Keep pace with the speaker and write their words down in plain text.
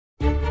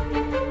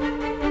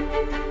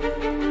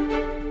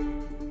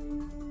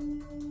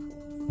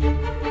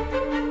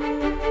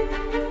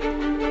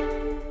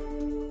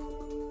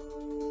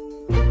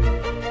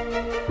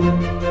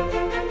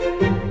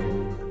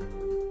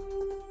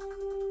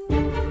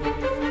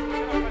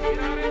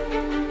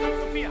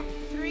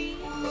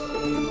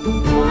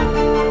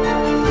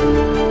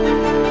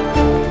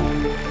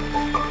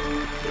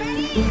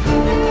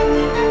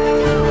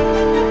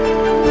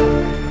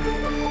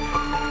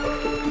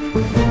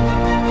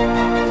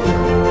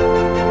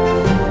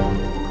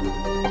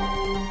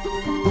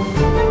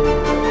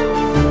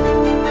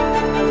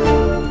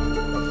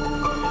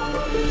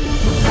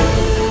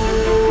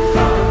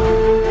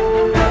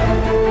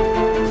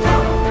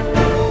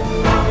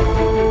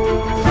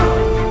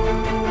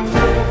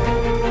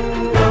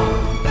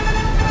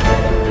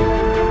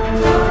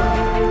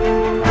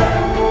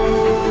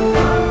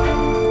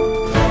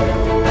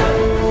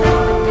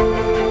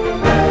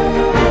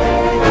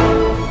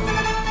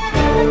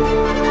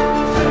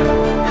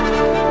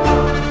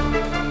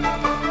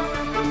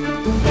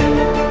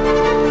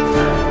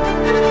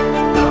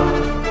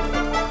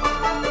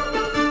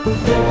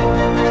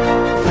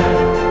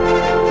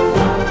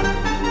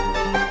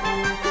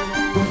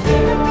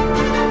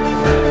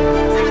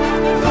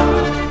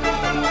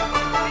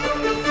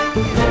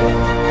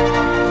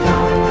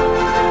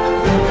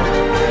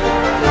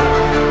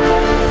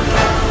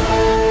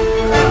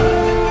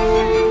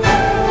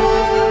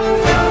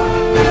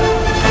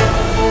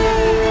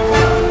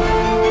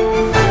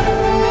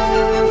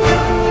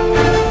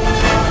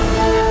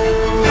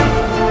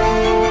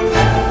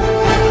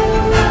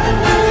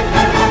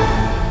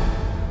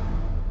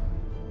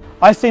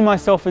I see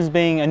myself as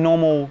being a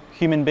normal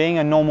human being,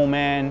 a normal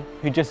man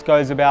who just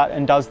goes about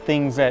and does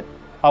things that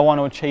I want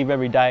to achieve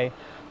every day.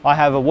 I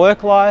have a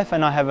work life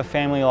and I have a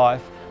family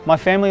life. My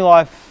family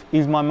life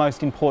is my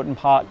most important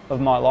part of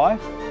my life.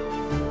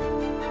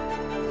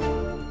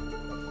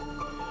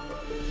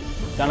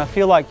 And I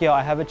feel like, yeah,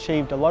 I have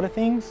achieved a lot of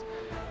things,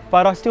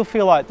 but I still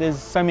feel like there's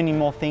so many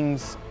more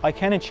things I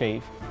can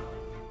achieve.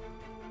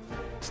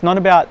 It's not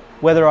about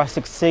whether I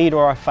succeed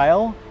or I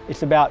fail,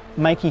 it's about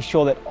making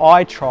sure that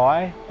I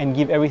try and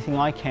give everything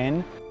I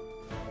can.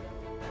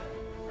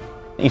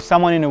 If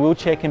someone in a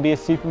wheelchair can be a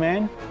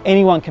Superman,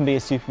 anyone can be a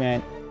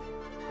Superman.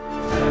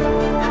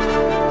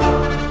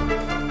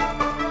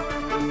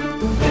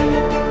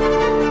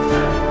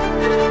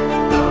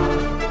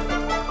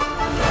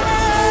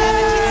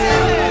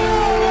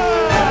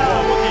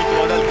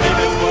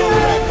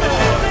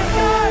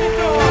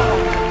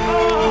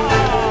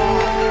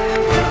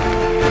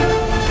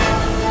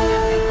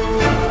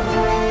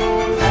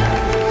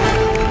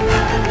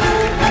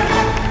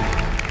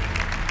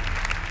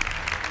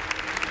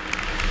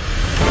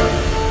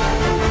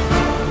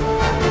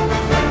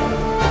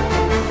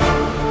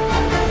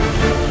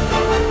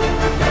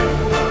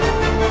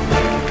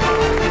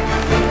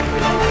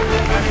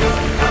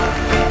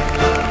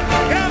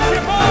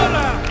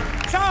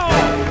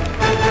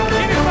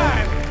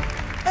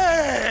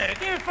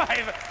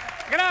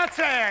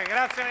 Grazie,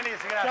 grazie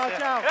Melissa, grazie. Ciao,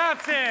 ciao.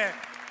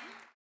 Grazie.